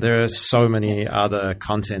 Samson, there are so many other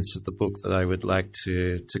contents of the book that I would like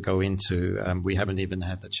to go into. We haven't even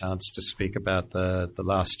had the chance to speak about the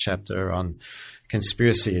last chapter on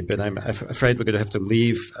conspiracy, but I'm afraid we're going to have to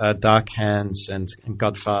leave Dark Hands and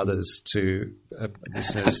Godfathers to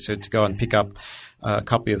listeners to go and pick up a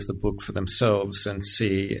copy of the book for themselves and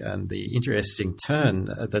see the interesting turn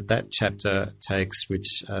that chapter takes,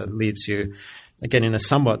 which leads you again in a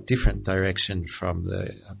somewhat different direction from the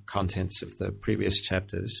contents of the previous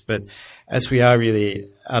chapters. But as we are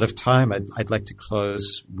really out of time, I'd like to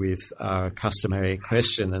close with our customary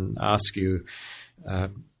question and ask you,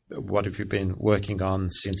 what have you been working on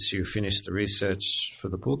since you finished the research for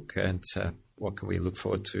the book, and what can we look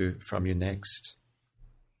forward to from you next?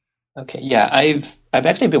 Okay, yeah, I've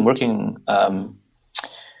actually been working on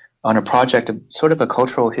a project, sort of a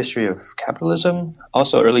cultural history of capitalism,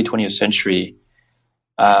 also early 20th century,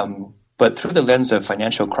 but through the lens of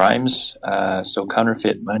financial crimes, so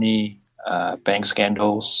counterfeit money, bank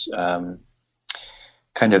scandals,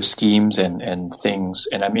 kind of schemes and things.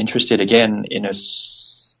 And I'm interested again in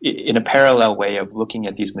a parallel way of looking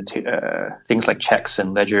at these things like checks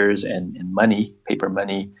and ledgers and money, paper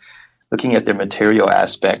money, looking at their material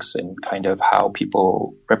aspects and kind of how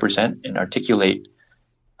people represent and articulate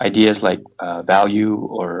ideas like value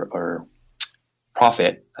or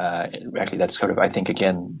profit. Actually, that's sort of, I think,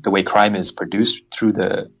 again, the way crime is produced through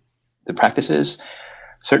the practices.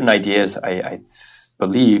 Certain ideas, I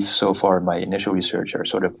believe, so far in my initial research, are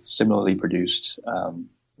sort of similarly produced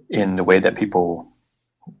in the way that people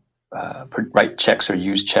write checks or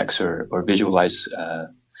use checks or visualize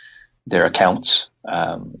their accounts.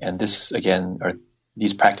 And this, again,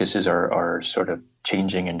 these practices are sort of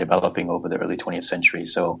changing and developing over the early 20th century.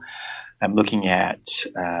 So I'm looking at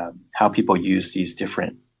how people use these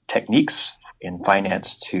different techniques in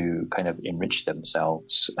finance to kind of enrich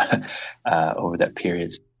themselves over that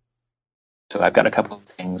period. So I've got a couple of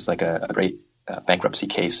things, like a great bankruptcy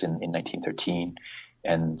case in 1913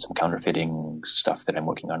 and some counterfeiting stuff that I'm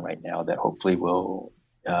working on right now that hopefully will,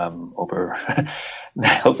 hopefully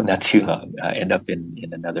not too long, end up in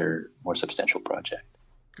another more substantial project.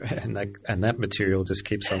 And that material just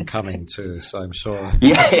keeps on coming too. So I'm sure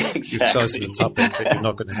exactly. You've chosen a topic that you're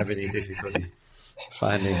not going to have any difficulty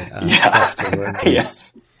finding stuff to work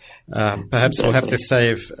with. Perhaps we'll have to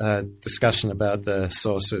save a discussion about the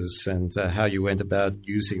sources and how you went about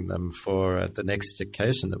using them for the next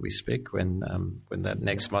occasion that we speak, when that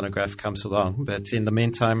next monograph comes along. But in the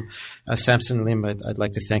meantime, Samson Lim, I'd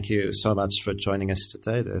like to thank you so much for joining us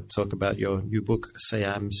today to talk about your new book,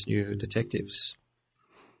 Siam's New Detectives.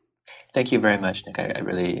 Thank you very much, Nick. I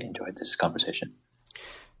really enjoyed this conversation.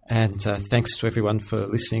 And thanks to everyone for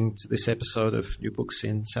listening to this episode of New Books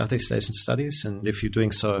in Southeast Asian Studies. And if you're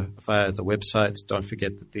doing so via the website, don't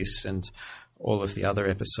forget that this and all of the other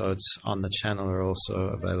episodes on the channel are also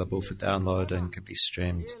available for download and can be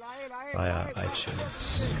streamed via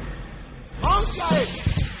iTunes.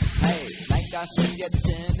 Hey, like I sing at the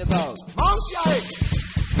tinderbox.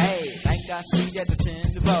 Hey, like I sing at the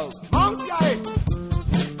tinderbox.